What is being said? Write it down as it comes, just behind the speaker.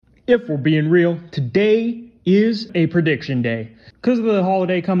if we're being real, today is a prediction day. Because of the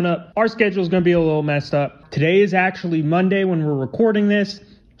holiday coming up, our schedule is going to be a little messed up. Today is actually Monday when we're recording this,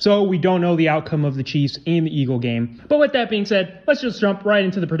 so we don't know the outcome of the Chiefs and the Eagle game. But with that being said, let's just jump right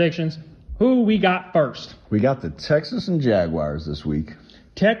into the predictions. Who we got first? We got the Texans and Jaguars this week.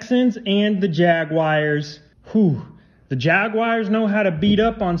 Texans and the Jaguars. The Jaguars know how to beat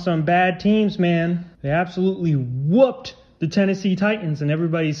up on some bad teams, man. They absolutely whooped the Tennessee Titans, and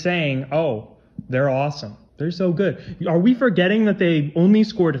everybody's saying, oh, they're awesome. They're so good. Are we forgetting that they only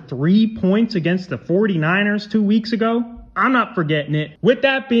scored 3 points against the 49ers 2 weeks ago? I'm not forgetting it. With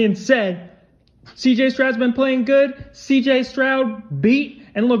that being said, CJ Stroud's been playing good. CJ Stroud beat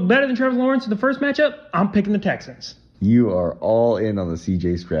and looked better than Trevor Lawrence in the first matchup. I'm picking the Texans. You are all in on the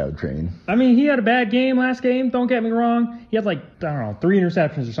CJ Stroud train. I mean, he had a bad game last game. Don't get me wrong. He had 3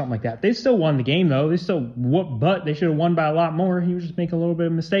 interceptions or something like that. They still won the game, though. They still whooped butt. They should have won by a lot more. He was just making a little bit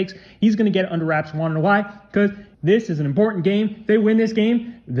of mistakes. He's going to get it under wraps. Want to know why? Because this is an important game. If they win this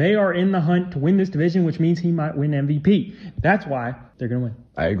game, they are in the hunt to win this division, which means he might win MVP. That's why they're going to win.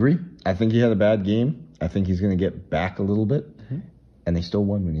 I agree. I think he had a bad game. I think he's going to get back a little bit. And they still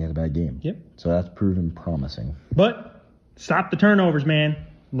won when he had a bad game. Yep. So that's proven promising. But stop the turnovers, man.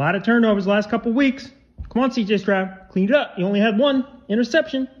 A lot of turnovers the last couple weeks. Come on, CJ Stroud. Clean it up. You only had 1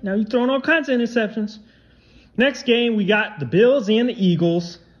 interception. Now you're throwing all kinds of interceptions. Next game, we got the Bills and the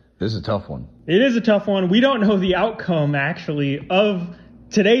Eagles. This is a tough one. It is a tough one. We don't know the outcome, actually, of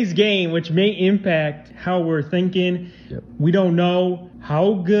today's game, which may impact how we're thinking. Yep. We don't know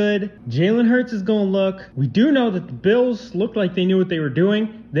how good Jalen Hurts is going to look. We do know that the Bills looked like they knew what they were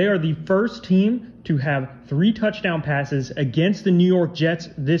doing. They are the first team to have 3 touchdown passes against the New York Jets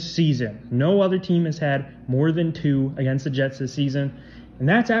this season. No other team has had more than 2 against the Jets this season. And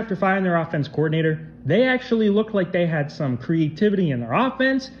that's after firing their offense coordinator. They actually looked like they had some creativity in their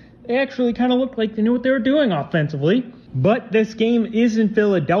offense. They actually kind of looked like they knew what they were doing offensively. But this game is in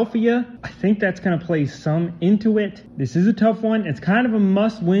Philadelphia. I think that's going to play some into it. This is a tough one. It's kind of a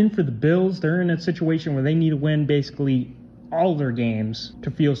must-win for the Bills. They're in a situation where they need to win basically all their games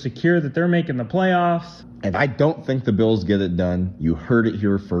to feel secure that they're making the playoffs. And I don't think the Bills get it done. You heard it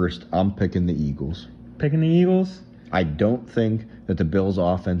here first. I'm picking the Eagles. Picking the Eagles? I don't think that the Bills'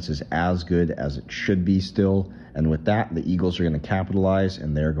 offense is as good as it should be still. And with that, the Eagles are going to capitalize,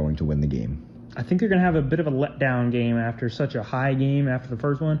 and they're going to win the game. I think they're going to have a bit of a letdown game after such a high game after the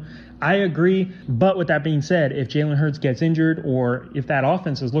first one. I agree. But with that being said, if Jalen Hurts gets injured or if that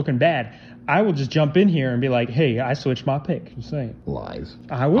offense is looking bad, I will just jump in here and be like, hey, I switched my pick. Just saying. Lies.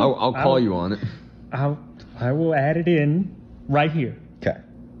 I will. I'll call you on it. I will add it in right here. Okay.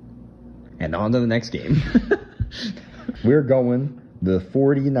 And on to the next game. We're going the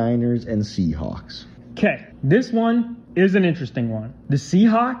 49ers and Seahawks. Okay. This one is an interesting one. The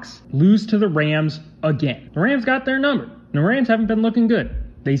Seahawks lose to the Rams again. The Rams got their number. The Rams haven't been looking good.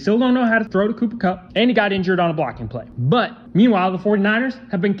 They still don't know how to throw to Cooper Kupp, and he got injured on a blocking play. But meanwhile, the 49ers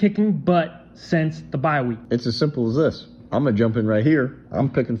have been kicking butt since the bye week. It's as simple as this. I'm going to jump in right here. I'm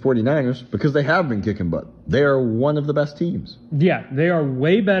picking 49ers because they have been kicking butt. They are one of the best teams. Yeah, they are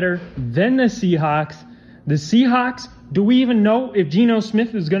way better than the Seahawks. The Seahawks, do we even know if Geno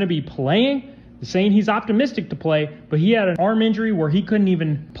Smith is going to be playing? Saying he's optimistic to play, but he had an arm injury where he couldn't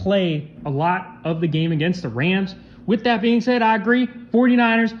even play a lot of the game against the Rams. With that being said, I agree.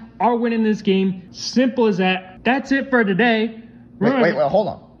 49ers are winning this game. Simple as that. That's it for today. Wait, hold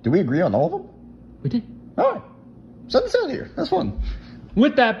on. Do we agree on all of them? We did. All right. Something's out here. That's fun.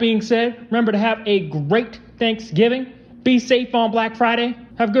 With that being said, remember to have a great Thanksgiving. Be safe on Black Friday.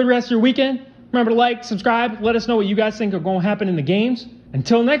 Have a good rest of your weekend. Remember to like, subscribe. Let us know what you guys think are going to happen in the games.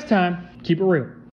 Until next time, keep it real.